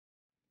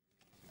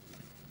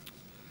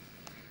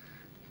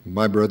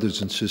My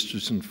brothers and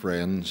sisters and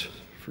friends,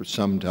 for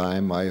some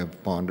time I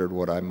have pondered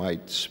what I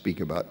might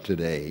speak about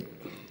today.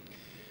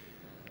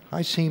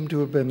 I seem to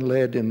have been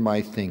led in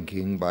my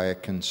thinking by a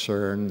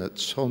concern that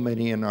so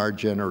many in our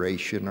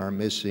generation are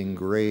missing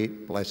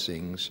great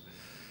blessings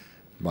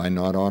by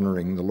not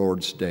honoring the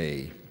Lord's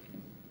Day.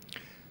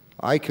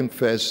 I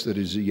confess that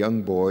as a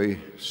young boy,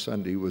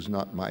 Sunday was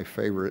not my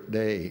favorite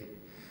day.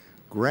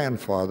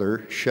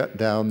 Grandfather shut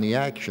down the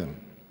action.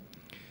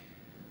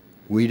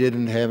 We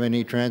didn't have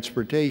any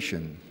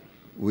transportation.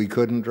 We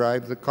couldn't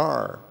drive the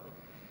car.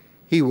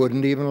 He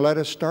wouldn't even let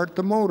us start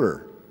the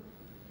motor.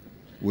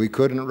 We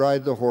couldn't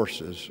ride the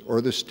horses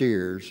or the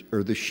steers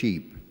or the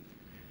sheep.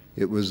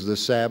 It was the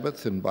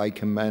Sabbath, and by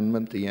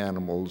commandment the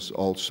animals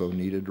also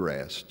needed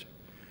rest.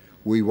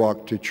 We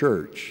walked to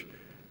church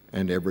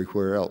and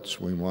everywhere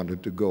else we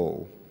wanted to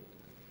go.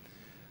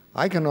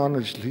 I can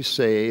honestly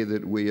say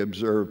that we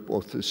observed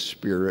both the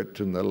spirit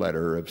and the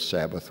letter of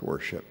Sabbath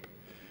worship.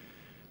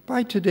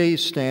 By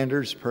today's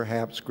standards,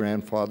 perhaps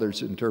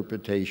grandfather's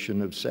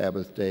interpretation of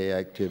Sabbath day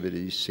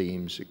activities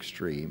seems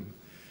extreme,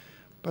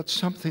 but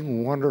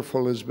something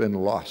wonderful has been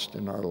lost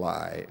in our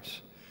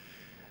lives.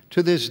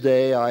 To this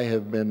day, I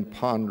have been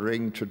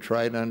pondering to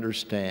try to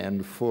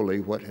understand fully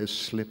what has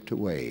slipped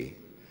away.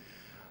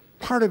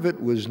 Part of it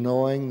was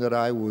knowing that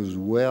I was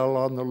well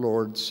on the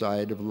Lord's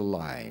side of the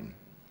line.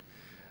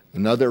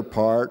 Another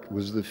part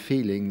was the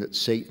feeling that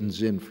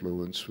Satan's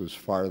influence was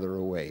farther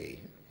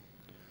away.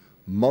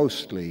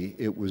 Mostly,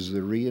 it was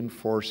the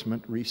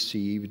reinforcement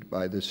received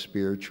by the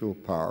spiritual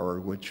power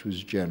which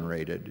was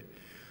generated.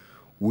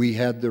 We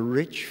had the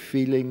rich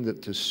feeling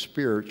that the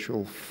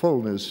spiritual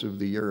fullness of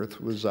the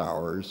earth was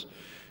ours,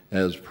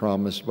 as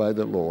promised by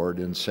the Lord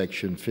in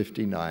section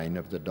 59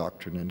 of the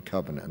Doctrine and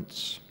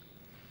Covenants.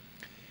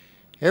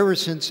 Ever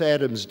since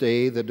Adam's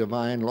day, the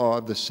divine law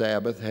of the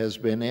Sabbath has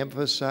been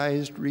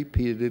emphasized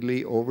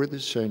repeatedly over the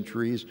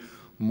centuries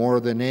more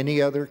than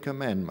any other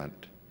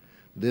commandment.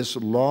 This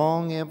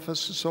long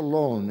emphasis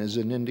alone is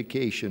an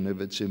indication of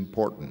its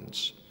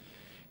importance.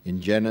 In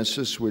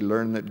Genesis, we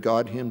learn that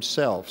God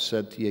himself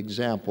set the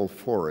example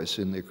for us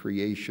in the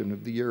creation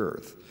of the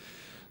earth.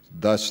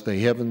 Thus the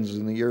heavens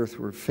and the earth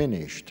were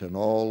finished, and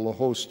all the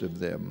host of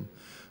them.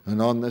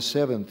 And on the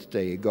seventh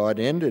day, God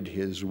ended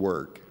his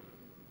work,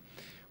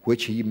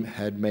 which he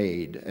had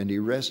made, and he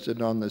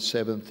rested on the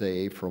seventh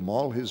day from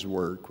all his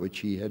work which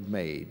he had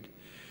made.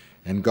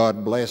 And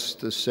God blessed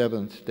the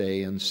seventh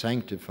day and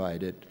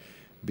sanctified it,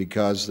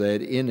 because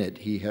that in it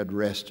he had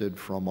rested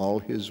from all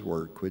his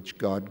work which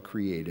God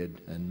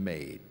created and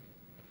made.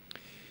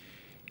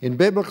 In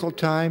biblical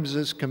times,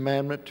 this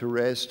commandment to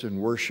rest and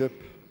worship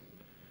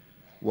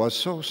was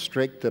so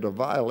strict that a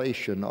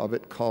violation of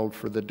it called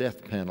for the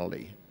death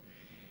penalty.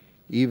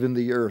 Even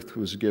the earth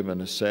was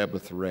given a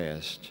Sabbath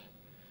rest.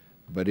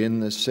 But in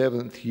the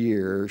seventh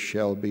year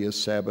shall be a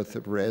Sabbath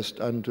of rest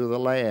unto the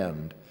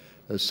land,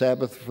 a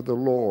Sabbath for the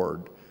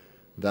Lord.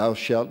 Thou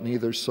shalt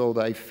neither sow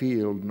thy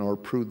field nor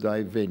prune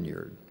thy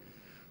vineyard.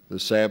 The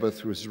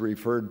Sabbath was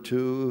referred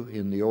to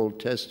in the Old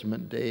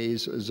Testament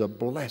days as a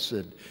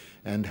blessed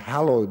and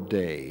hallowed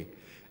day,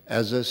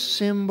 as a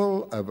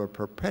symbol of a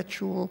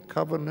perpetual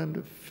covenant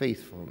of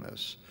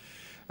faithfulness,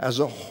 as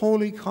a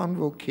holy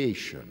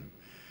convocation,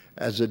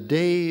 as a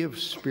day of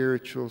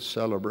spiritual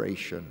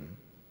celebration.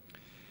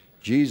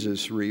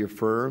 Jesus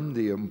reaffirmed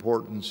the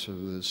importance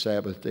of the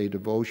Sabbath day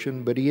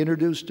devotion, but he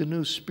introduced a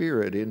new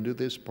spirit into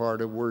this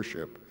part of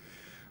worship.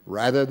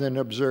 Rather than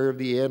observe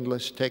the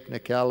endless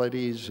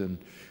technicalities and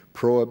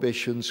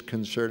prohibitions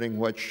concerning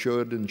what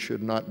should and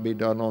should not be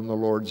done on the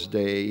Lord's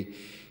day,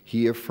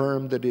 he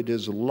affirmed that it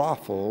is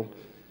lawful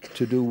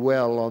to do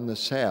well on the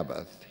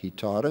Sabbath. He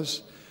taught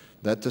us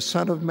that the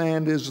Son of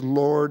Man is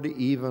Lord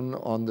even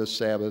on the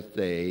Sabbath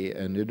day,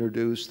 and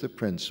introduced the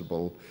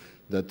principle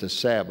that the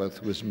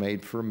Sabbath was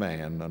made for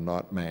man and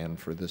not man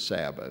for the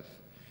Sabbath.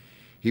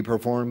 He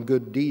performed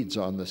good deeds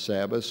on the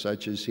Sabbath,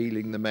 such as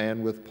healing the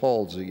man with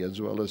palsy as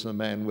well as the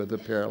man with a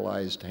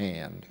paralyzed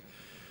hand.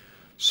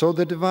 So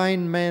the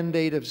divine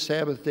mandate of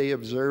Sabbath day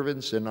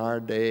observance in our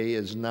day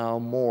is now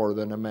more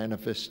than a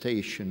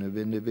manifestation of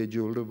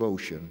individual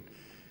devotion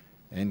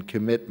and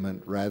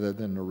commitment rather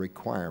than a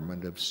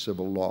requirement of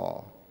civil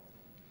law.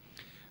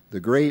 The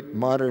great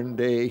modern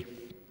day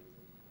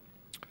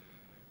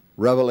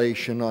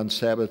revelation on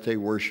Sabbath day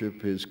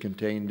worship is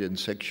contained in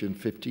section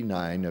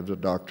 59 of the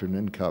Doctrine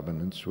and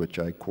Covenants, which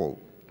I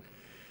quote.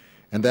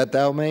 And that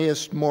thou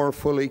mayest more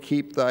fully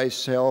keep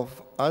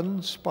thyself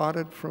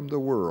unspotted from the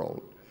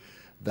world,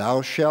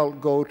 thou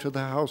shalt go to the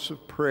house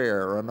of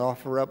prayer and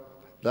offer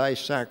up thy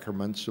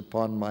sacraments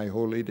upon my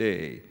holy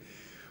day.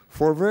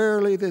 For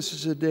verily this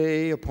is a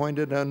day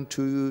appointed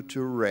unto you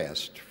to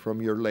rest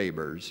from your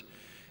labors,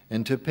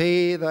 and to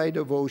pay thy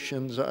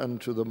devotions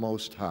unto the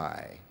Most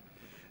High.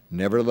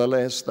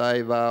 Nevertheless,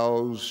 thy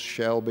vows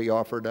shall be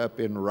offered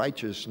up in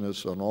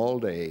righteousness on all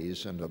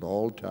days and at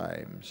all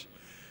times.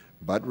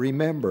 But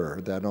remember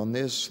that on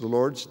this, the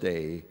Lord's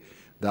day,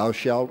 thou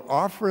shalt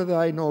offer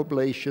thine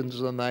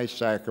oblations and thy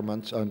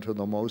sacraments unto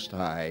the Most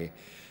High,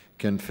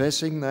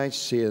 confessing thy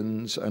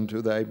sins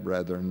unto thy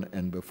brethren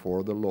and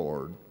before the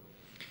Lord.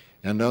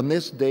 And on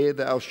this day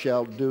thou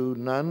shalt do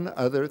none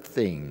other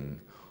thing,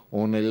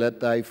 only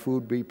let thy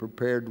food be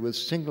prepared with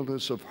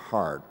singleness of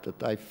heart, that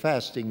thy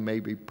fasting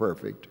may be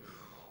perfect,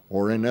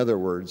 or in other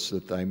words,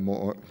 that thy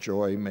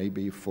joy may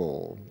be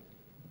full.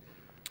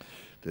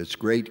 This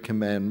great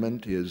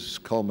commandment is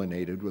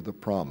culminated with a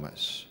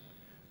promise.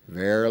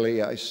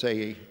 Verily I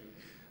say,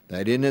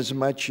 that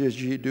inasmuch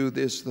as ye do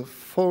this, the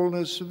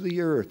fullness of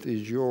the earth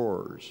is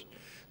yours.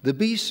 The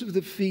beasts of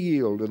the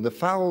field and the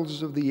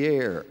fowls of the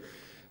air,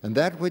 and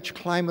that which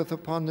climbeth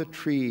upon the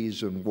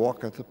trees and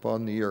walketh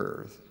upon the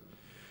earth.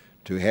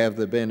 To have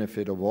the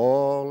benefit of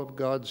all of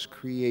God's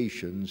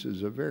creations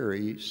is a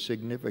very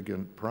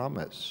significant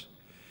promise.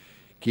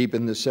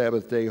 Keeping the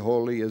Sabbath day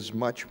holy is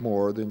much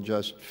more than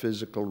just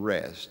physical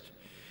rest.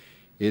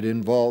 It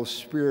involves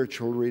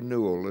spiritual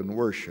renewal and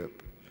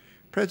worship.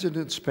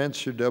 President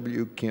Spencer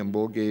W.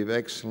 Kimball gave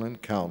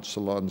excellent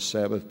counsel on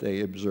Sabbath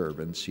day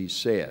observance. He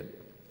said,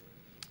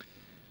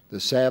 "The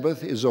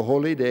Sabbath is a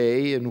holy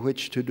day in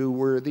which to do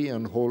worthy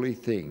and holy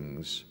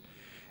things.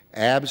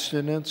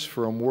 Abstinence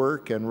from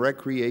work and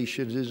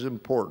recreation is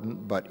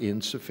important but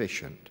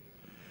insufficient.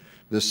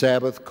 The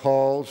Sabbath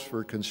calls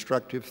for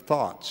constructive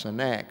thoughts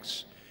and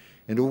acts,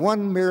 and if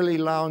one merely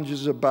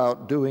lounges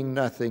about doing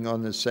nothing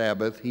on the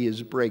Sabbath, he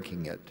is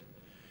breaking it.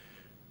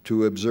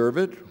 To observe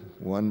it,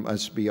 one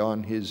must be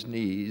on his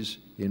knees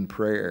in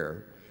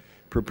prayer,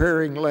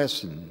 preparing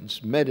lessons,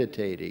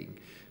 meditating,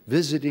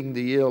 visiting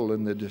the ill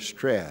and the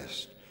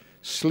distressed,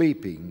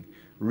 sleeping,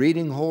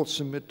 reading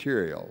wholesome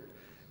material,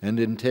 and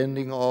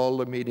attending all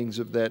the meetings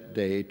of that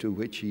day to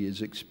which he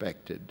is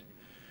expected.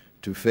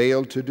 To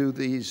fail to do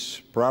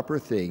these proper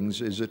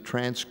things is a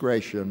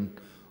transgression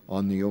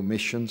on the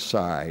omission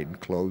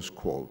side," close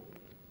quote.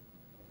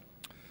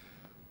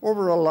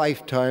 Over a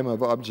lifetime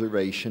of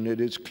observation, it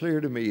is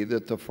clear to me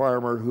that the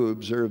farmer who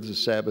observes the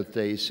Sabbath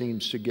day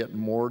seems to get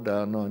more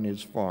done on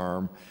his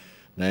farm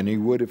than he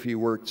would if he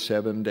worked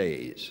 7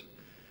 days.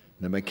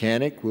 The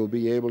mechanic will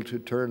be able to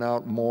turn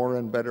out more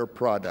and better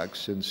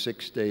products in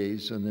 6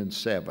 days than in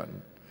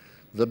 7.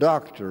 The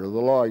doctor, the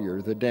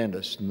lawyer, the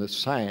dentist, and the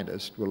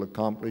scientist will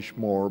accomplish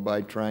more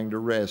by trying to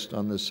rest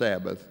on the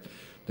Sabbath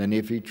than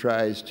if he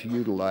tries to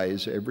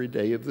utilize every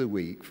day of the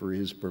week for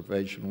his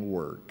professional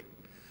work.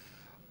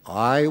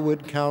 I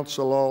would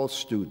counsel all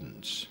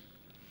students,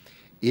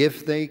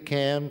 if they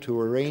can, to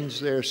arrange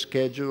their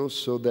schedules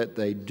so that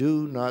they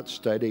do not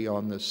study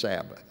on the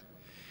Sabbath.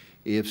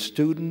 If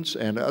students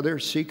and other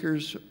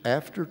seekers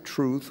after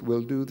truth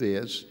will do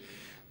this,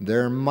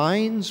 their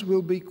minds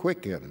will be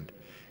quickened,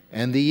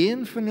 and the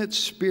infinite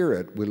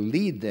Spirit will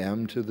lead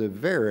them to the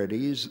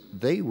verities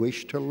they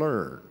wish to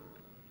learn.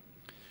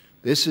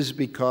 This is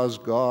because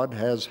God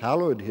has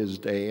hallowed his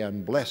day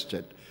and blessed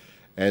it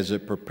as a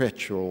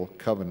perpetual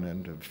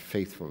covenant of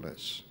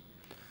faithfulness.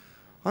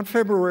 On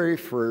February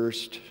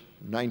 1st,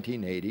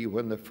 1980,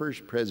 when the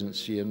First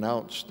Presidency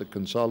announced the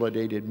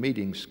consolidated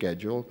meeting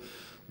schedule,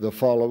 the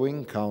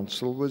following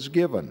counsel was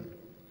given.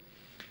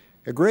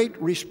 A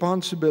great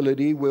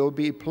responsibility will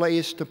be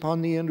placed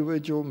upon the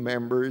individual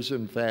members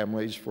and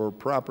families for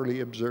properly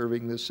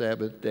observing the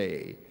Sabbath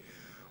day.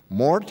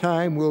 More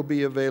time will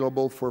be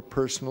available for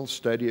personal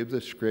study of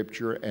the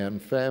Scripture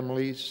and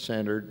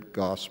family-centered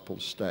gospel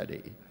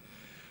study.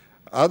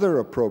 Other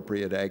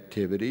appropriate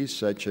activities,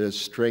 such as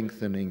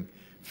strengthening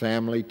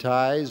family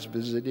ties,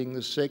 visiting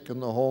the sick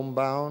and the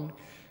homebound,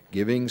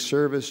 giving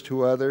service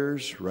to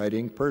others,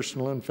 writing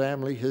personal and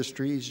family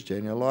histories,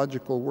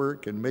 genealogical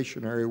work, and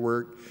missionary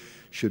work,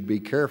 should be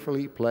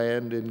carefully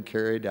planned and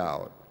carried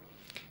out.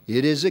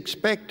 It is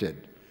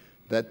expected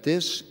that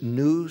this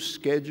new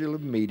schedule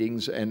of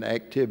meetings and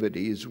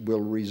activities will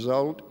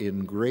result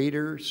in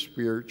greater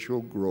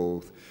spiritual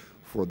growth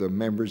for the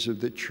members of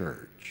the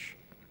church.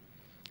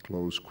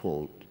 Close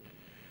quote.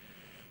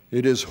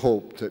 It is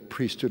hoped that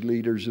priesthood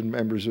leaders and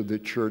members of the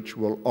church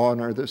will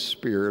honor the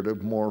spirit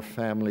of more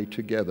family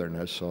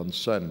togetherness on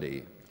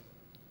Sunday.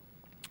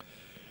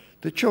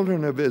 The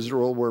children of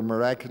Israel were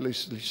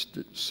miraculously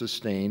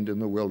sustained in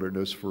the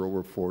wilderness for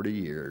over 40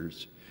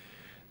 years.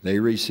 They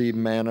received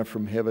manna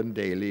from heaven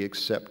daily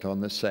except on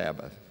the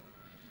Sabbath.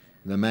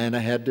 The manna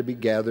had to be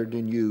gathered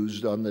and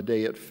used on the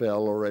day it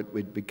fell, or it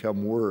would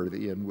become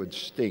worthy and would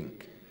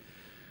stink.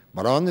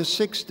 But on the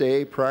 6th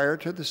day prior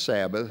to the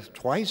Sabbath,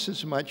 twice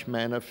as much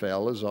manna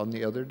fell as on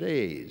the other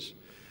days.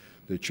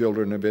 The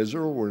children of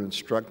Israel were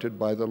instructed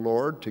by the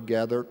Lord to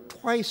gather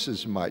twice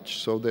as much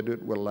so that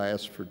it will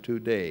last for 2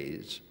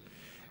 days.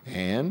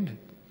 And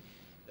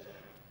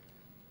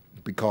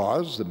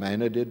because the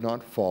manna did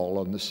not fall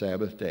on the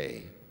Sabbath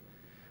day,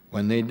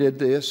 when they did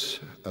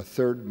this, a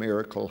third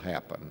miracle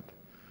happened.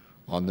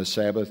 On the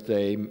Sabbath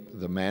day,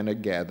 the manna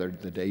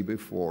gathered the day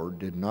before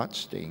did not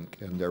stink,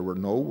 and there were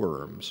no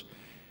worms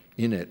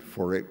in it,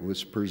 for it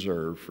was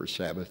preserved for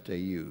Sabbath day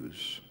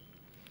use.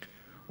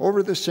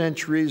 Over the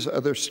centuries,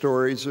 other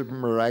stories of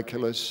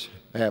miraculous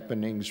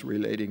happenings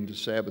relating to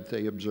Sabbath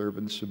day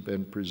observance have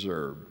been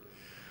preserved.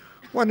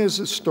 One is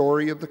the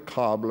story of the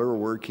cobbler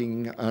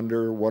working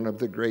under one of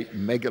the great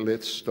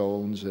megalith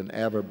stones in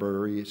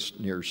Avebury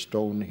near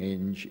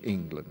Stonehenge,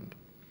 England.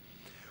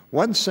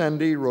 One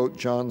Sunday, wrote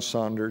John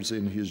Saunders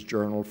in his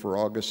journal for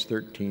August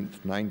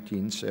 13th,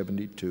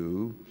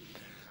 1972,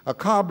 a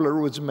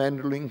cobbler was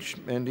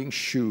mending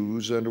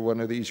shoes under one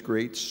of these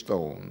great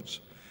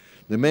stones.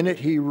 The minute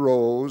he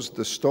rose,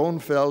 the stone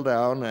fell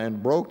down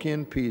and broke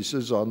in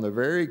pieces on the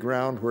very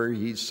ground where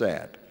he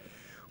sat,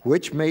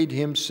 which made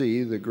him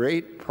see the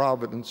great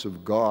providence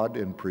of God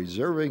in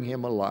preserving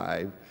him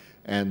alive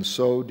and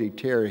so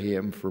deter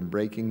him from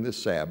breaking the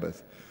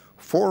Sabbath,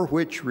 for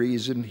which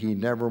reason he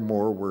never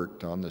more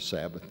worked on the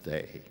Sabbath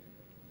day.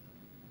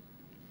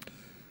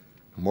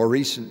 A more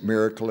recent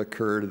miracle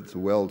occurred at the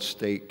Weld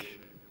Steak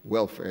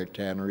Welfare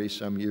Tannery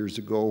some years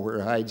ago,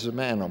 where hides of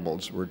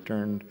animals were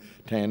tanned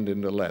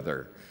into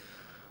leather.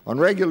 On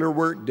regular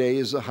work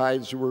days, the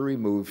hides were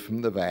removed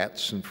from the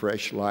vats and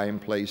fresh lime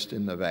placed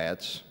in the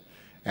vats,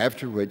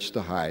 after which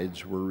the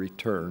hides were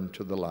returned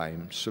to the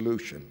lime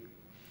solution.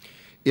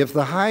 If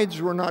the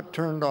hides were not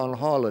turned on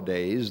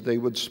holidays, they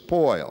would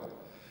spoil,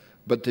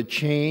 but the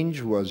change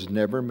was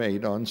never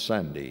made on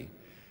Sunday,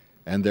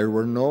 and there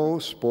were no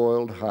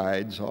spoiled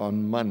hides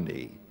on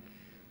Monday,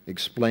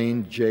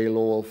 explained J.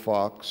 Lowell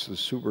Fox, the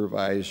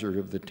supervisor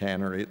of the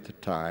tannery at the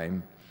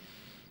time.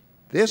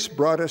 This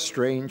brought a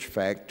strange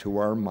fact to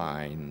our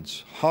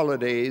minds.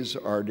 Holidays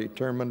are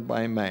determined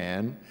by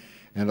man,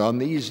 and on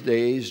these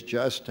days,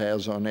 just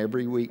as on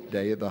every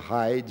weekday, the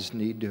hides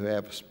need to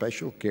have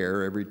special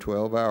care every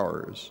 12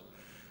 hours.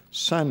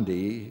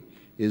 Sunday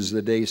is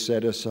the day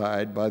set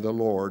aside by the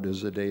Lord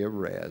as a day of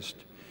rest,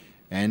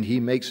 and He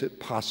makes it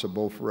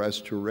possible for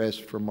us to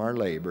rest from our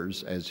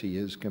labors as He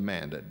has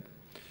commanded.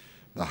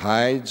 The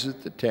hides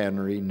at the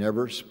tannery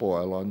never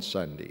spoil on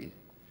Sunday.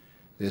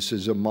 This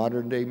is a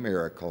modern-day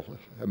miracle,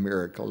 a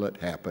miracle that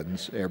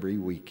happens every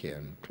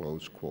weekend,"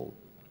 close quote.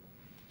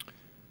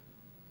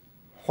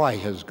 Why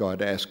has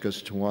God asked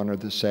us to honor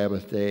the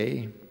Sabbath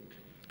day?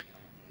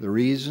 The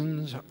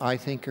reasons, I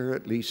think, are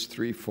at least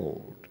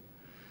threefold.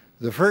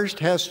 The first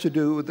has to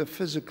do with the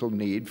physical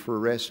need for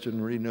rest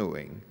and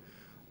renewing.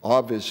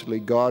 Obviously,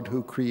 God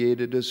who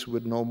created us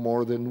would know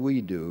more than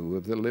we do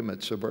of the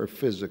limits of our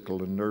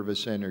physical and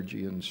nervous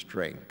energy and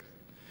strength.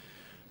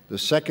 The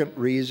second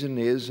reason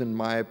is, in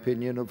my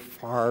opinion, of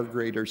far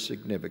greater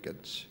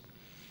significance.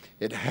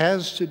 It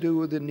has to do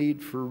with the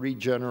need for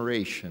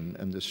regeneration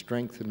and the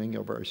strengthening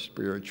of our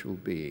spiritual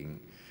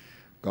being.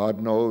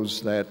 God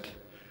knows that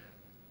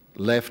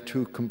left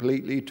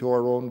completely to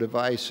our own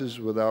devices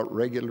without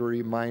regular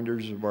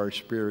reminders of our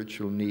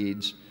spiritual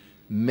needs,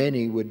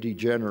 many would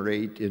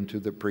degenerate into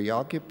the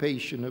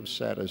preoccupation of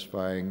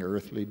satisfying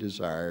earthly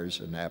desires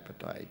and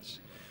appetites.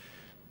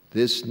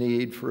 This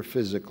need for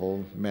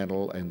physical,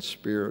 mental, and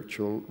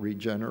spiritual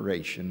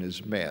regeneration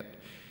is met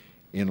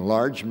in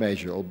large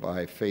measure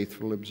by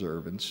faithful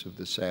observance of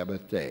the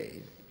Sabbath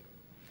day.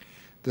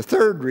 The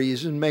third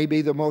reason may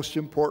be the most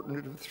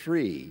important of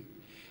three.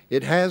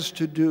 It has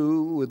to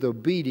do with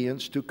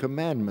obedience to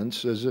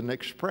commandments as an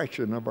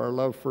expression of our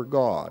love for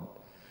God.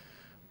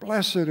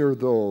 Blessed are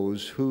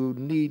those who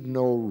need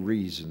no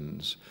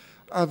reasons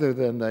other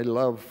than their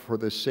love for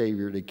the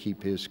Savior to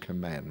keep His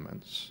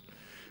commandments.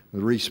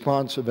 The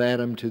response of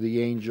Adam to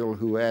the angel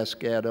who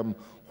asked Adam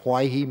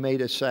why he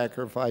made a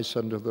sacrifice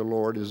unto the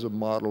Lord is a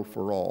model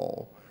for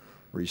all.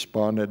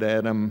 Responded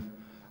Adam,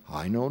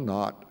 "I know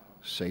not,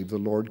 save the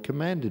Lord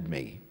commanded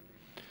me."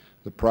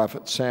 The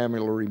prophet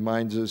Samuel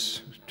reminds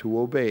us to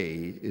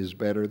obey is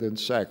better than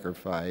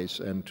sacrifice,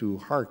 and to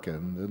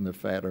hearken than the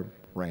fat of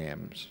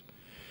rams.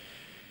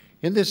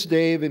 In this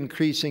day of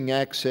increasing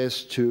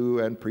access to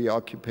and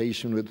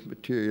preoccupation with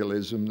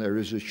materialism, there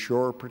is a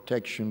sure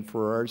protection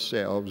for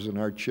ourselves and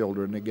our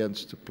children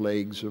against the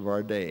plagues of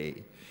our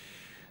day.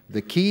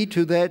 The key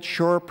to that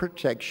sure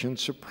protection,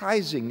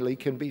 surprisingly,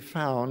 can be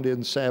found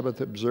in Sabbath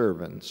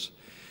observance,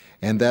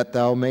 and that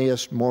thou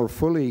mayest more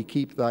fully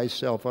keep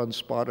thyself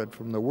unspotted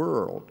from the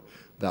world,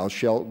 thou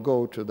shalt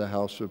go to the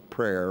house of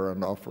prayer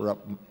and offer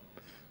up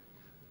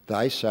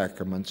thy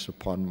sacraments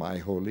upon my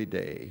holy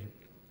day.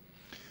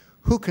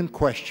 Who can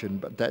question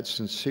but that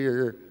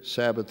sincere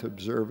Sabbath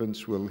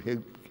observance will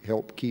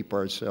help keep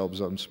ourselves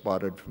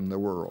unspotted from the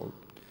world?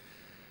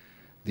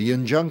 The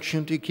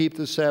injunction to keep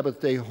the Sabbath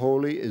day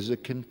holy is a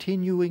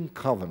continuing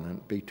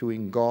covenant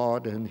between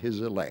God and His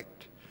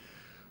elect.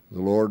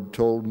 The Lord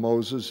told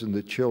Moses and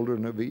the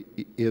children of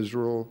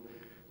Israel,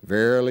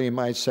 "Verily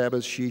my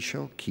Sabbaths ye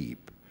shall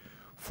keep,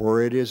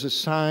 for it is a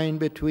sign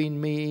between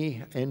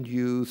me and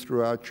you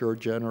throughout your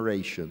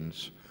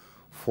generations,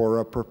 for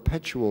a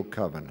perpetual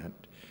covenant.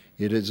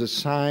 It is a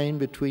sign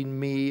between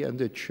me and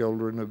the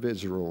children of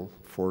Israel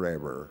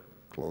forever."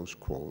 Close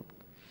quote.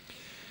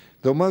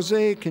 The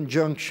Mosaic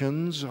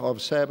injunctions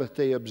of Sabbath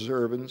day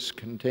observance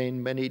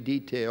contain many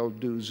detailed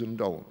do's and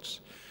don'ts.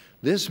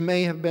 This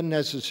may have been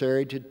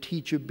necessary to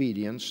teach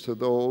obedience to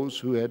those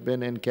who had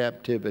been in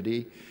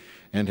captivity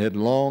and had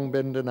long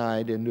been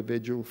denied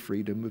individual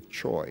freedom of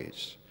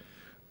choice.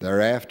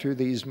 Thereafter,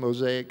 these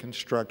Mosaic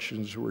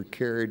instructions were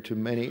carried to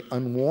many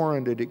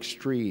unwarranted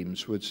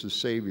extremes which the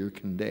Savior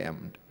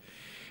condemned.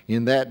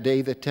 In that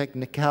day, the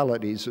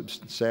technicalities of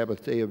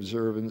Sabbath day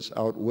observance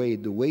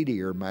outweighed the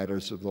weightier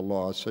matters of the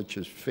law, such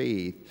as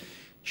faith,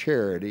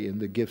 charity, and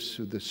the gifts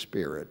of the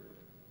Spirit.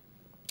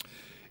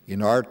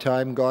 In our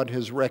time, God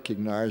has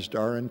recognized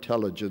our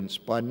intelligence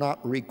by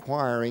not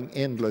requiring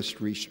endless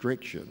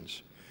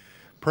restrictions.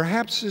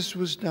 Perhaps this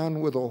was done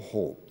with a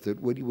hope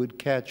that we would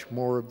catch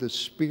more of the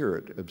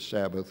spirit of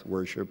Sabbath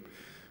worship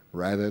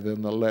rather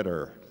than the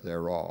letter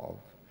thereof.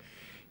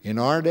 In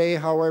our day,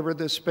 however,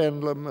 this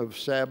pendulum of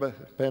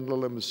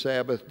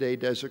Sabbath day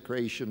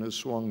desecration has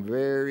swung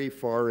very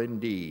far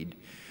indeed.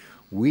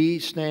 We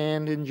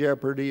stand in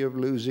jeopardy of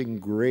losing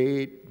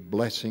great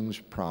blessings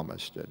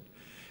promised it.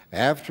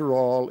 After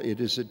all, it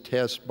is a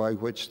test by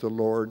which the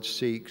Lord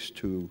seeks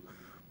to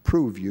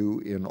prove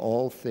you in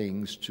all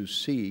things to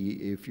see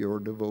if your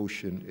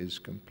devotion is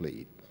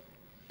complete.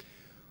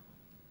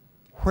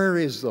 Where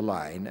is the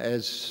line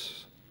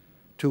as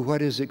to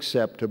what is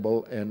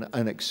acceptable and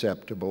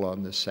unacceptable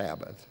on the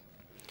Sabbath?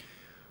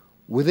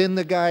 Within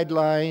the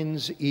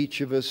guidelines, each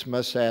of us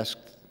must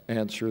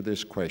answer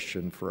this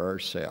question for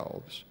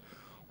ourselves.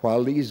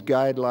 While these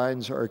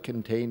guidelines are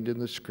contained in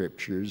the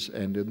Scriptures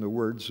and in the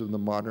words of the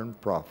modern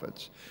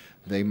prophets,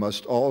 they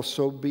must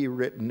also be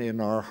written in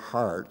our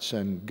hearts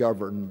and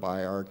governed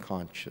by our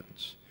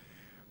conscience.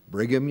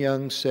 Brigham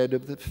Young said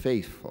of the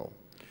faithful,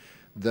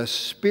 "The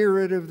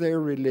spirit of their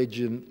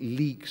religion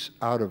leaks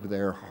out of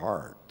their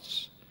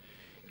hearts."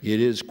 It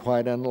is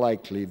quite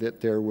unlikely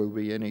that there will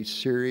be any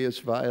serious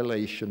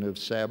violation of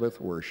Sabbath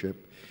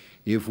worship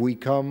if we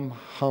come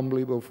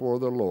humbly before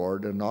the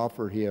Lord and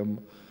offer Him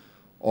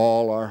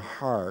all our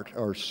heart,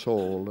 our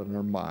soul, and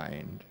our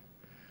mind.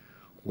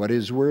 What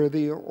is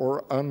worthy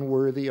or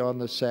unworthy on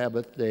the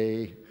Sabbath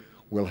day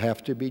will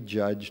have to be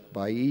judged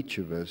by each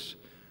of us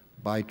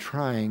by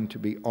trying to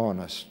be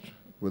honest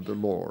with the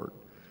Lord.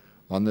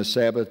 On the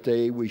Sabbath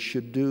day, we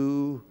should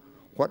do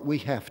what we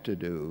have to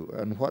do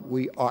and what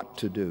we ought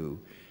to do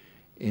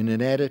in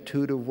an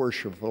attitude of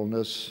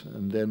worshipfulness,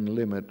 and then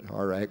limit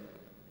our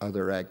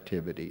other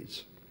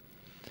activities.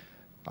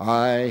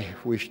 I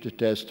wish to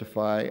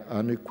testify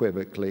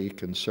unequivocally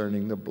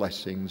concerning the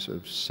blessings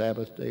of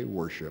Sabbath day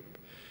worship.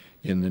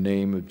 In the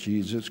name of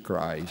Jesus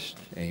Christ,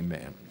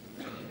 amen.